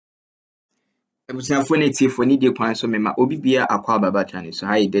Ebusiafo ne tiefo ni die kwan so mema obi bia akwa baba channel so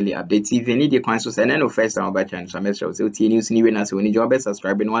hi daily update TV ni die kwan so say na no first time baba channel so make sure say tie news ni we na say oni job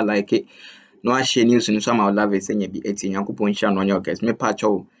subscribe no like it no share news no so ma love it senya bi eti Yakobon sha no onye guys me pa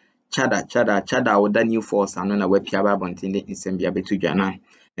cho chada oda new force ano na wapia ba bontin de nsem bia betu dwana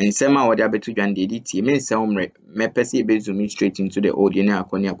nsem a wode abetu dwan de tie me nsem mre me pese e be zoom straight into the audio na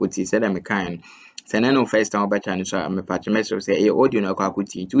akoni akoti say that me kan say na no first time baba channel so me pa cho message say e audio na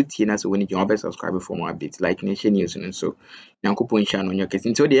akoti tu tie na so woni job subscribe for more updates like nation news no so Yakobon sha no onye guys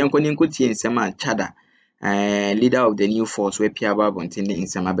nti ode yankoni nkoti nsem a chada leader of the new force wapia ba bontin de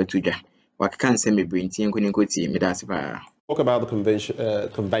nsem abetu dwa wakkan say me brinti yankoni nkoti me da se ba. Talk about the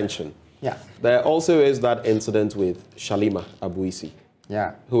convention. Yeah. There also is that incident with Shalima Abuisi.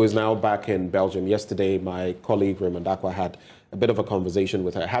 Yeah. Who is now back in Belgium. Yesterday, my colleague Raymond Akwa had a bit of a conversation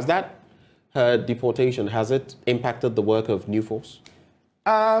with her. Has that, her deportation, has it impacted the work of New Force?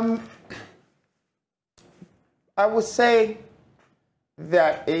 I would say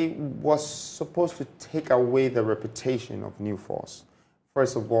that it was supposed to take away the reputation of New Force.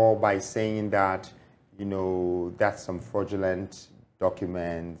 First of all, by saying that, you know, that's some fraudulent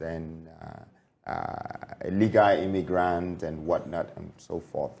document and illegal immigrant and whatnot and so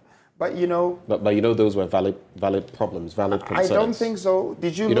forth. But you know, but you know, those were valid problems, valid concerns. I don't think so.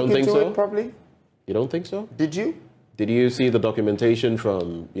 Did you look into it properly? You don't think so? Did you? Did you see the documentation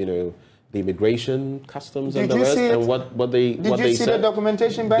from, you know, the immigration, customs, and the rest, and what they said? Did you see the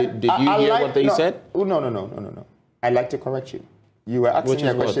documentation, Ben? Did you hear what they said? Oh, no. I'd like to correct you. You were asking me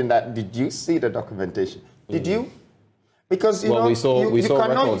a question that, did you see the documentation? Did you? Because, you know, we saw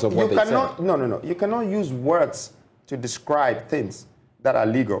records of what they said. No. You cannot use words to describe things that are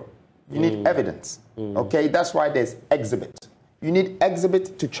legal. You need evidence, okay? That's why there's exhibit. You need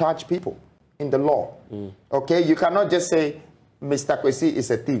exhibit to charge people in the law, okay? You cannot just say, Mr. Kesi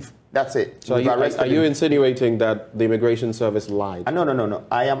is a thief. That's it. So are you insinuating that the Immigration Service lied? No.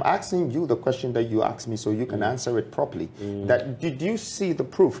 I am asking you the question that you asked me so you can answer it properly. That did you see the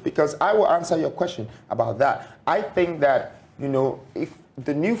proof? Because I will answer your question about that. I think that, you know, if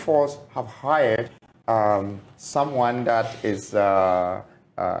the New Force have hired someone that is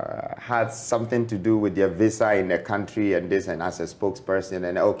has something to do with their visa in the country and this, and as a spokesperson,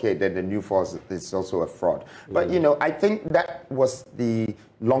 and okay, then the New Force is also a fraud. But, you know, I think that was the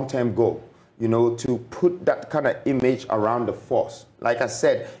long-term goal, you know, to put that kind of image around the force. Like I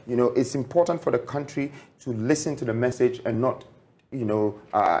said, you know, it's important for the country to listen to the message and not, you know,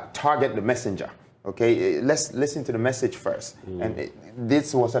 target the messenger. Okay, let's listen to the message first. And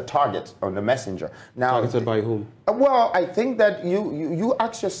this was a target on the messenger. Now, targeted by whom? Well, I think that you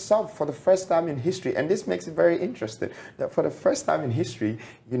ask yourself for the first time in history, and this makes it very interesting, that for the first time in history,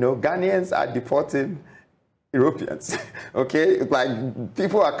 you know, Ghanaians are deporting Europeans. Okay, like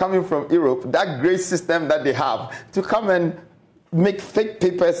people are coming from Europe, that great system that they have, to come and make fake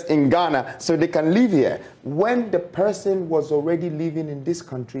papers in Ghana so they can live here, when the person was already living in this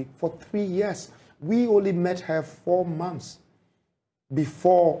country for 3 years. We only met her 4 months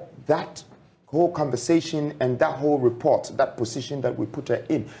before that whole conversation and that whole report, that position that we put her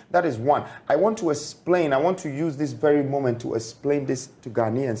in. That is one. I want to explain, I want to use this very moment to explain this to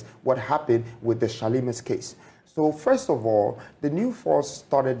Ghanaians, what happened with the Shalima's case. So first of all, the New Force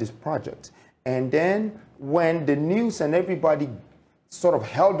started this project. And then when the news and everybody sort of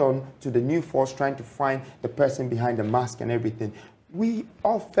held on to the New Force trying to find the person behind the mask and everything, we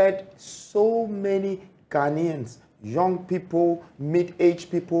offered so many Ghanaians, young people,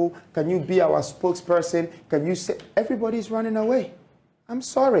 mid-aged people, can you be our spokesperson? Can you say, everybody's running away. I'm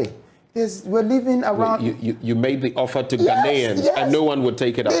sorry. We're living around. You made the offer to Ghanaians and no one would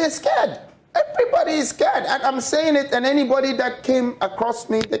take it up. They're scared. Everybody is scared. And I'm saying it, and anybody that came across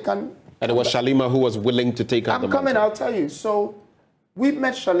me, they can. And it was Shalima who was willing to take up the mantle. I'll tell you. So we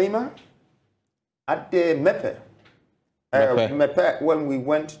met Shalima at the Mepe. When we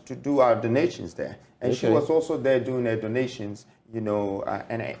went to do our donations there, and she was also there doing her donations, you know,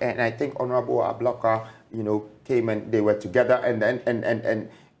 and I think Honorable Ablaka, you know, came and they were together, and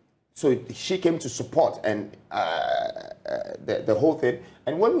so she came to support and the whole thing.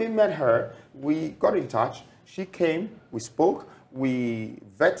 And when we met her, we got in touch. She came, we spoke, we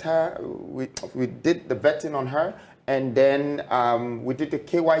vet her, we did the vetting on her, and then we did the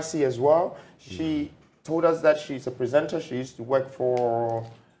KYC as well. She told us that she's a presenter. She used to work for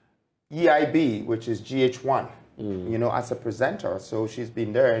EIB, which is GH1, you know, as a presenter. So she's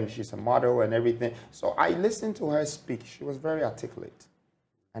been there and she's a model and everything. So I listened to her speak. She was very articulate.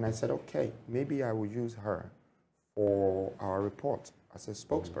 And I said, okay, maybe I will use her for our report as a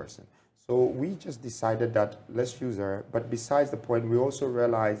spokesperson. So we just decided that let's use her. But besides the point, we also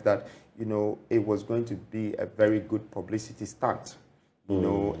realized that, you know, it was going to be a very good publicity stunt, you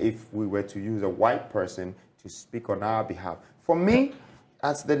know, if we were to use a white person to speak on our behalf. For me,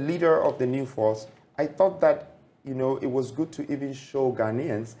 as the leader of the New Force, I thought that, you know, it was good to even show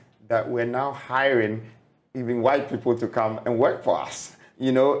Ghanaians that we're now hiring even white people to come and work for us,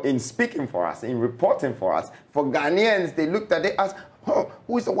 you know, in speaking for us, in reporting for us. For Ghanaians, they looked at it as, oh,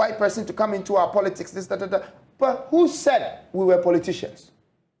 who is the white person to come into our politics, this, that. But who said we were politicians?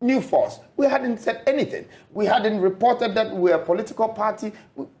 New Force. We hadn't said anything. We hadn't reported that we were a political party.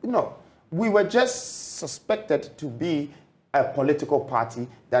 No, we were just suspected to be a political party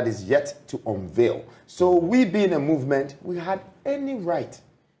that is yet to unveil. So we being a movement, we had any right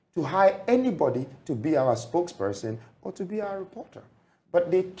to hire anybody to be our spokesperson or to be our reporter. But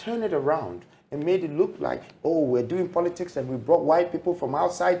they turned it around and made it look like, oh, we're doing politics and we brought white people from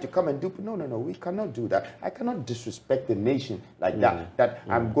outside to come and do. No, we cannot do that. I cannot disrespect the nation like that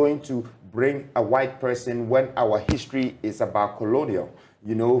I'm going to bring a white person when our history is about colonial,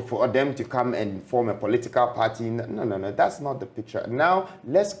 you know, for them to come and form a political party. No, that's not the picture. Now,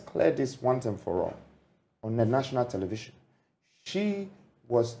 let's clear this once and for all. On the national television, she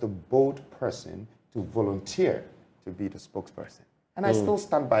was the bold person to volunteer to be the spokesperson. And I still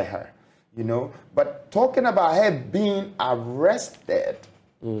stand by her, you know. But talking about her being arrested,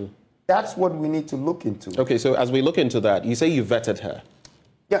 that's what we need to look into. Okay, so as we look into that, you say you vetted her.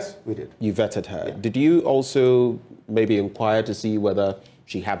 Yes, we did. You vetted her. Yeah. Did you also maybe inquire to see whether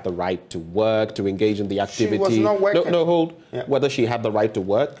she had the right to work, to engage in the activity? She was not working. No, hold. Yeah. Whether she had the right to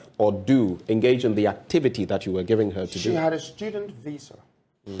work or engage in the activity that you were giving her to do. She had a student visa.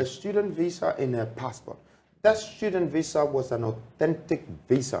 A student visa in her passport. That student visa was an authentic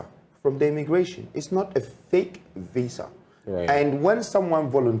visa from the immigration. It's not a fake visa. Right. And when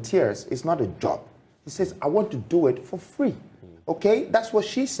someone volunteers, it's not a job. He says, I want to do it for free. Okay? That's what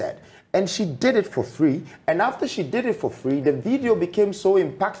she said. And she did it for free. And after she did it for free, the video became so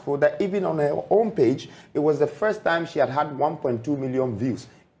impactful that even on her own page, it was the first time she had 1.2 million views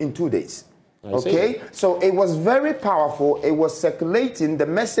in 2 days. Okay, so it was very powerful. It was circulating. The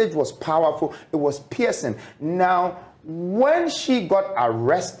message was powerful. It was piercing. Now, when she got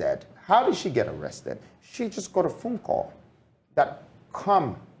arrested, how did she get arrested? She just got a phone call that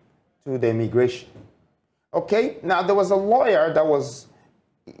come to the immigration. Okay, now there was a lawyer that was,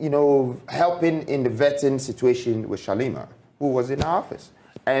 you know, helping in the vetting situation with Shalima, who was in our office.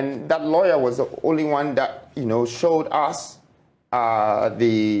 And that lawyer was the only one that, you know, showed us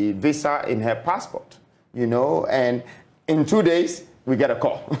the visa in her passport, you know, and in 2 days, we get a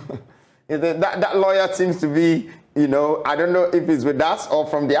call. that lawyer seems to be, you know, I don't know if it's with us or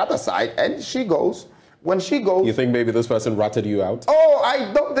from the other side, and she goes. When she goes... You think maybe this person ratted you out? Oh,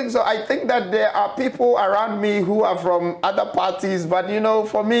 I don't think so. I think that there are people around me who are from other parties, but, you know,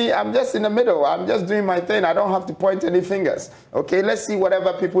 for me, I'm just in the middle. I'm just doing my thing. I don't have to point any fingers. Okay, let's see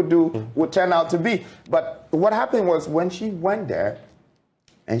whatever people do will turn out to be. But what happened was when she went there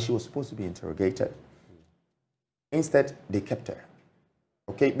and she was supposed to be interrogated, instead, they kept her.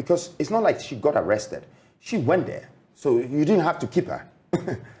 Okay, because it's not like she got arrested. She went there, so you didn't have to keep her.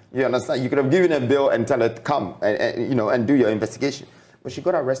 You understand? You could have given a bill and tell her to come and you know, and do your investigation. But she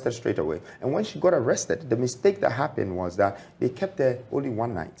got arrested straight away. And when she got arrested, the mistake that happened was that they kept her only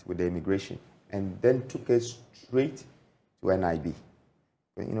one night with the immigration and then took her straight to NIB.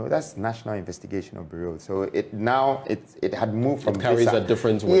 You know, that's National Investigation Bureau. So it had moved from... It carries a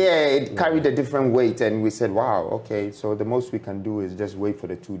different weight. Yeah, it carried a different weight. And we said, wow, okay, so the most we can do is just wait for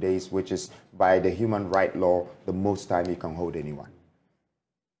the 2 days, which is by the human right law, the most time you can hold anyone.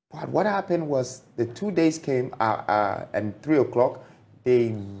 But what happened was the 2 days came and 3 o'clock,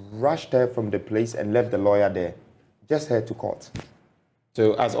 they rushed her from the place and left the lawyer there, just her to court.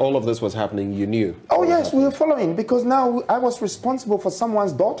 So as all of this was happening, you knew? Oh, yes, we were following because now I was responsible for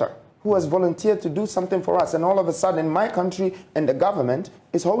someone's daughter who has volunteered to do something for us. And all of a sudden, my country and the government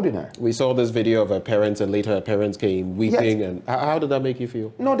is holding her. We saw this video of her parents and later her parents came weeping. Yes. And how did that make you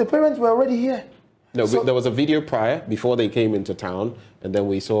feel? No, the parents were already here. No, so, there was a video prior, before they came into town, and then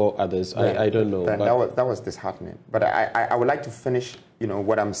we saw others. Yeah, I don't know. But that was disheartening. But I would like to finish, you know,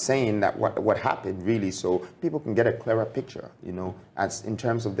 what I'm saying, that what happened really, so people can get a clearer picture, you know, as in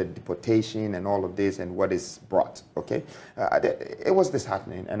terms of the deportation and all of this and what is brought, okay? It was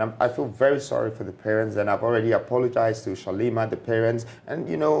disheartening, and I feel very sorry for the parents, and I've already apologized to Shalima, the parents, and,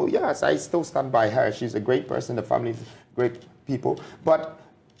 you know, yes, I still stand by her. She's a great person, the family's great people. But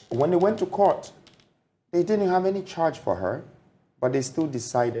when they went to court, they didn't have any charge for her, but they still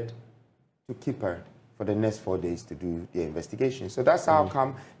decided to keep her for the next 4 days to do the investigation. So that's how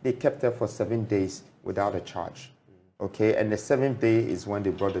come they kept her for 7 days without a charge. Okay, and the 7th day is when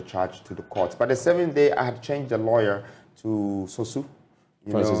they brought the charge to the court. But the 7th day, I had changed the lawyer to Sosu.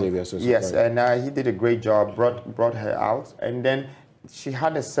 Francis Xavier Sosu. Yes, right. and he did a great job, brought her out, and then she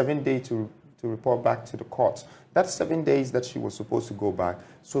had a 7 day to report back to the court. That's 7 days that she was supposed to go back.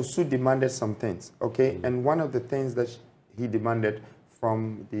 Sosu demanded some things, okay? And one of the things that he demanded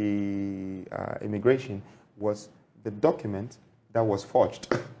from the immigration was the document that was forged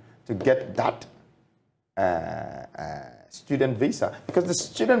to get that student visa, because the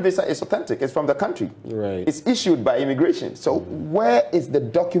student visa is authentic. It's from the country. Right. It's issued by immigration. So where is the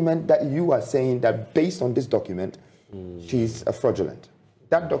document that you are saying that based on this document, she's a fraudulent?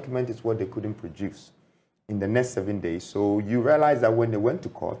 That document is what they couldn't produce in the next 7 days. So you realize that when they went to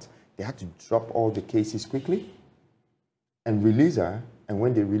court, they had to drop all the cases quickly and release her. And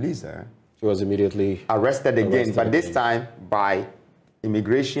when they released her, she was immediately arrested again, but this time by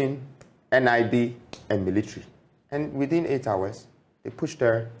immigration, NIB, and military. And within 8 hours, they pushed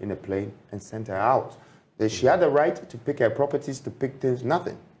her in a plane and sent her out. She had the right to pick her properties, to pick things,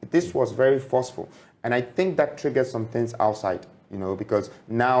 nothing. This was very forceful. And I think that triggered some things outside, you know, because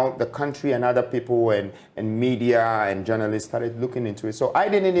now the country and other people and media and journalists started looking into it. So I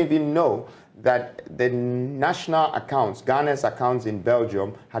didn't even know that the national accounts, Ghana's accounts in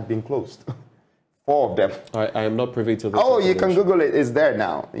Belgium, had been closed. 4 of them. I am not privy to this. Oh, you can Google it. It's there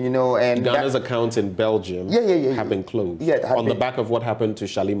now. You know, and Ghana's accounts in Belgium have been closed. Yeah, on the back of what happened to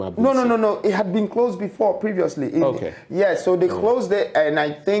Shalima. No. It had been closed before, previously. Okay. Yeah, so they closed it, and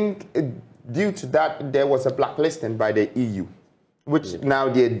I think due to that, there was a blacklisting by the EU, which now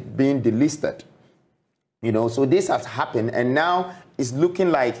they're being delisted. You know, so this has happened, and now it's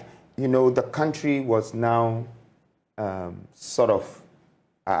looking like, you know, the country was now sort of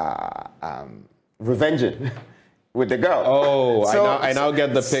revenging with the girl. Oh, so, I now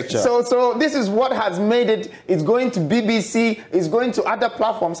get the picture. So this is what has made it. It's going to BBC. It's going to other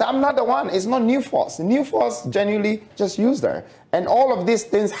platforms. I'm not the one. It's not New Force. New Force genuinely just used her, and all of these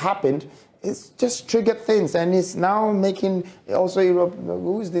things happened. It's just triggered things, and it's now making also Europe.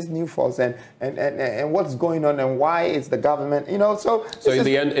 Who is this New Force, and what's going on, and why is the government? You know, so in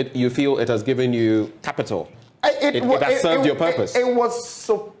the end, you feel it has given you capital. It has served your purpose. It was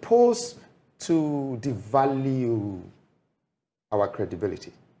supposed to devalue our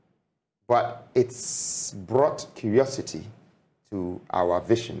credibility, but it's brought curiosity to our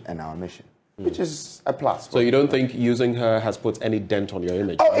vision and our mission, which is a plus. So you don't think using her has put any dent on your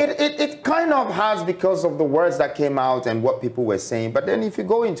image? Oh, it kind of has, because of the words that came out and what people were saying. But then if you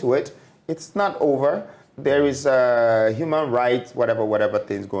go into it, it's not over. There is human rights, whatever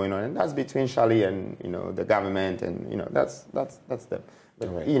things going on, and that's between Shali and, you know, the government, and, you know, that's them. But,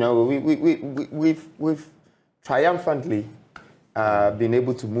 right. You know, we've triumphantly been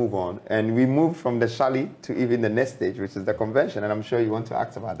able to move on, and we moved from the Shali to even the next stage, which is the convention, and I'm sure you want to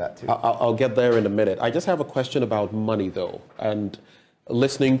ask about that too. I'll get there in a minute. I just have a question about money, though, and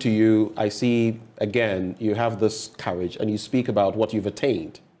listening to you, I see, again, you have this courage, and you speak about what you've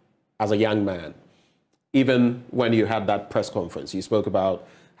attained as a young man. Even when you had that press conference, you spoke about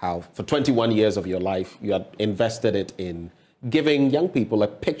how for 21 years of your life, you had invested it in giving young people a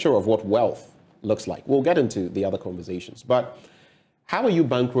picture of what wealth looks like. We'll get into the other conversations, but how are you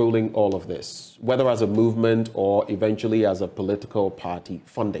bankrolling all of this, whether as a movement or eventually as a political party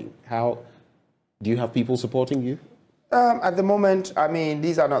funding? How do you have people supporting you? At the moment, I mean,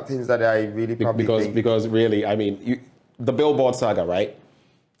 these are not things that I really probably think. Because really, I mean, the billboard saga, right?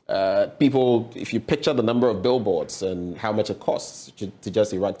 People, if you picture the number of billboards and how much it costs to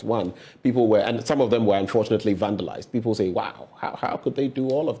just erect one, people were, and some of them were unfortunately vandalized. People say, wow, how could they do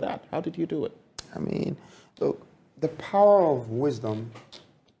all of that? How did you do it? I mean, look, the power of wisdom,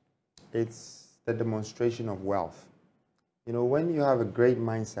 it's the demonstration of wealth. You know, when you have a great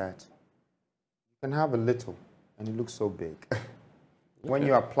mindset, you can have a little and it looks so big. When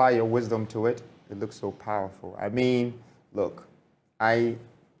you apply your wisdom to it, it looks so powerful. I mean, look, I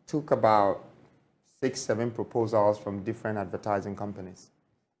took about 6-7 proposals from different advertising companies,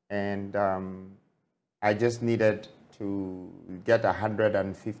 and I just needed to get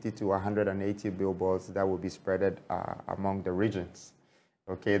 150 to 180 billboards that would be spread among the regions.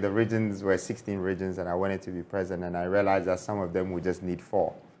 Okay, the regions were 16 regions, and I wanted to be present, and I realized that some of them would just need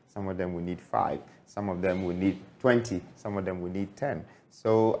 4, some of them would need 5, some of them would need 20, some of them would need 10.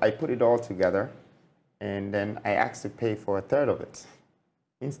 So I put it all together, and then I asked to pay for a third of it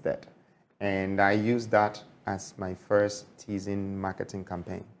instead. And I used that as my first teasing marketing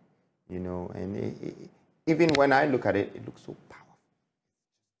campaign, you know, and even when I look at it, it looks so powerful.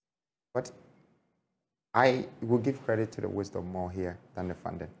 But I will give credit to the wisdom more here than the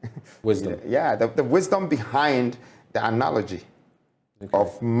funding. Wisdom. Yeah, the wisdom behind the analogy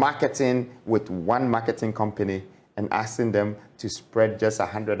of marketing with one marketing company and asking them to spread just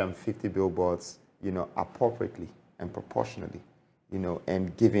 150 billboards, appropriately and proportionally,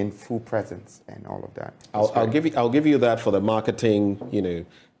 and giving full presence and all of that. I'll give you that for the marketing,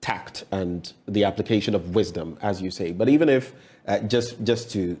 tact and the application of wisdom, as you say. But even if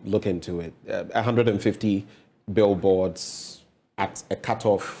just to look into it, 150 billboards at a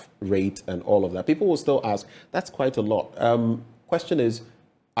cutoff rate and all of that, people will still ask, that's quite a lot. Question is,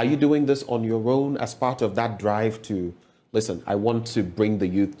 are you doing this on your own as part of that drive to, listen, I want to bring the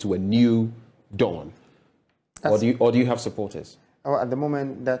youth to a new dawn? Or do you have supporters? Oh, at the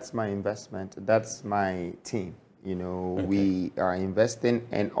moment, that's my investment. That's my team. Okay. We are investing,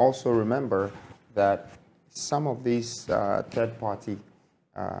 and also remember that some of these third-party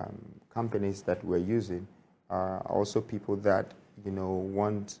companies that we're using are also people that,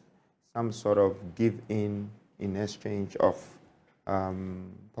 want some sort of give-in exchange of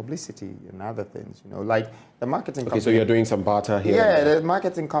publicity and other things, like the marketing company. Okay, so you're doing some barter here? Yeah, the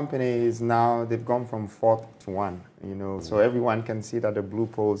marketing company is now, they've gone from 4 to 1, so everyone can see that the blue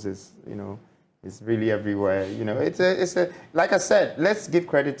poles is, is really everywhere. It's a like I said, let's give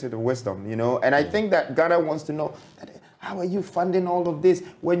credit to the wisdom, and I think that Ghana wants to know, how are you funding all of this?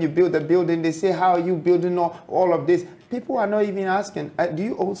 When you build a building, they say, how are you building all of this? People are not even asking, do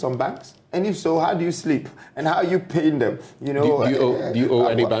you owe some banks? And if so, how do you sleep? And how are you paying them? Do you owe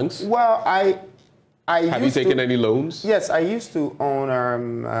any banks? Well, have you taken any loans? Yes, I used to own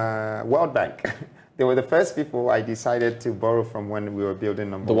World Bank. They were the first people I decided to borrow from when we were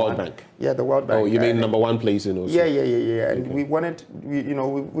building number 1. The World Bank? Yeah, the World Bank. Oh, you mean number 1 place in also? Yeah. And okay. we wanted,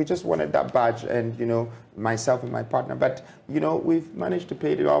 we just wanted that badge, and, myself and my partner. But, we've managed to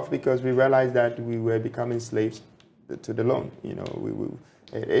pay it off because we realized that we were becoming slaves to the loan.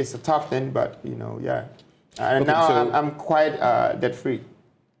 It's a tough thing, but, yeah. And okay, now so I'm quite debt-free.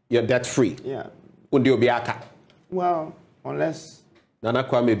 You're debt-free? Yeah. Well, unless... Nana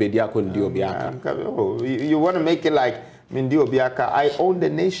Kwame Bediako Ndio Biaka. You want to make it like Ndio Biaka. I own the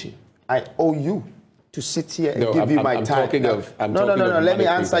nation. I owe you to sit here and give you my time. No. Let me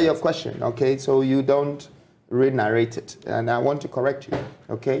answer your question, okay? So you don't re-narrate it. And I want to correct you,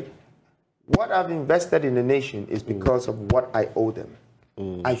 okay? What I've invested in the nation is because of what I owe them.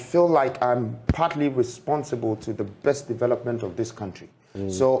 I feel like I'm partly responsible to the best development of this country.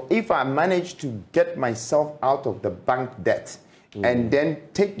 So if I manage to get myself out of the bank debt, and then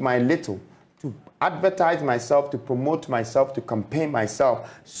take my little to advertise myself, to promote myself, to campaign myself,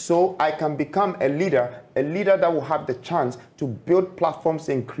 so I can become a leader that will have the chance to build platforms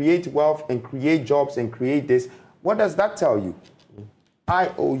and create wealth and create jobs and create this. What does that tell you?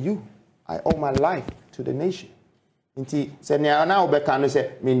 I owe you. I owe my life to the nation. As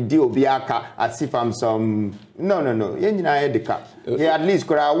if I'm some... No. At least,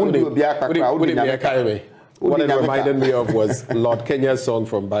 I won't do Obiaka. What it reminded me of was Lord Kenya's song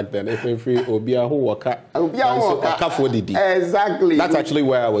from back then. Exactly. That's actually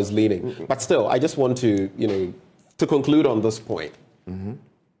where I was leaning. But still, I just want to, to conclude on this point.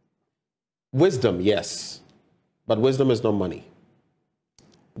 Wisdom, yes, but wisdom is not money.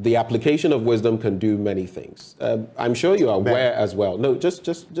 The application of wisdom can do many things. I'm sure you are aware as well. No,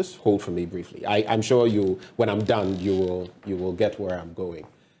 just hold for me briefly. I'm sure when I'm done, you will get where I'm going.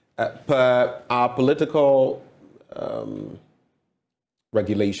 Per our political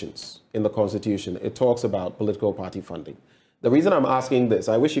regulations in the Constitution, it talks about political party funding. The reason I'm asking this,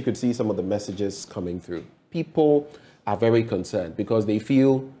 I wish you could see some of the messages coming through. People are very concerned because they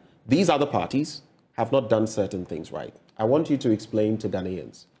feel these other parties have not done certain things right. I want you to explain to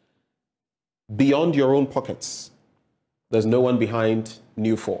Ghanaians, beyond your own pockets, there's no one behind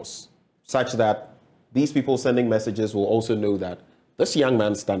New Force, such that these people sending messages will also know that this young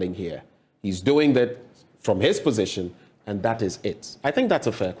man standing here, he's doing that from his position, and that is it. I think that's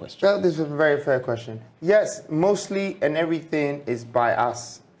a fair question. Well, this is a very fair question. Yes, mostly and everything is by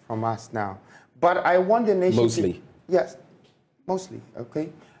us, from us now. But I want the nation Mostly? Yes, mostly, okay?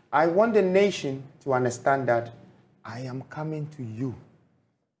 I want the nation to understand that I am coming to you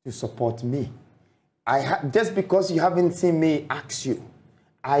to support me. Just because you haven't seen me ask you,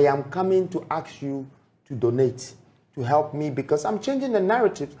 I am coming to ask you to donate, to help me, because I'm changing the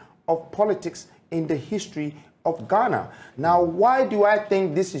narrative of politics in the history of Ghana. Now, why do I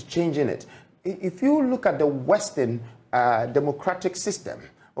think this is changing it? If you look at the Western democratic system,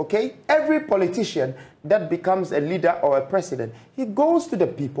 okay, every politician that becomes a leader or a president, he goes to the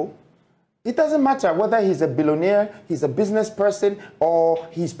people It doesn't matter whether he's a billionaire, he's a business person, or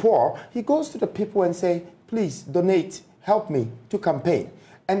he's poor. He goes to the people and say, please donate, help me to campaign.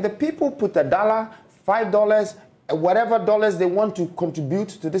 And the people put $1, $5, whatever dollars they want to contribute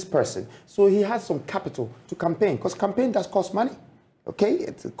to this person. So he has some capital to campaign, because campaign does cost money. Okay,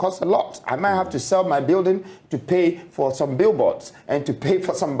 it costs a lot. I might have to sell my building to pay for some billboards, and to pay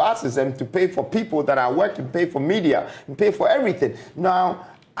for some buses, and to pay for people that are working, pay for media, and pay for everything. Now,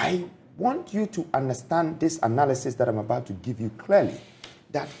 I want you to understand this analysis that I'm about to give you clearly,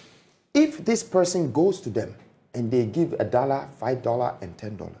 that if this person goes to them and they give $1, $5, and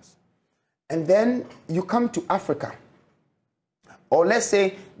 $10, and then you come to Africa, or let's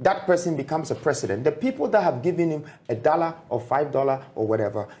say that person becomes a president, the people that have given him $1 or $5 or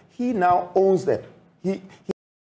whatever, he now owns them. He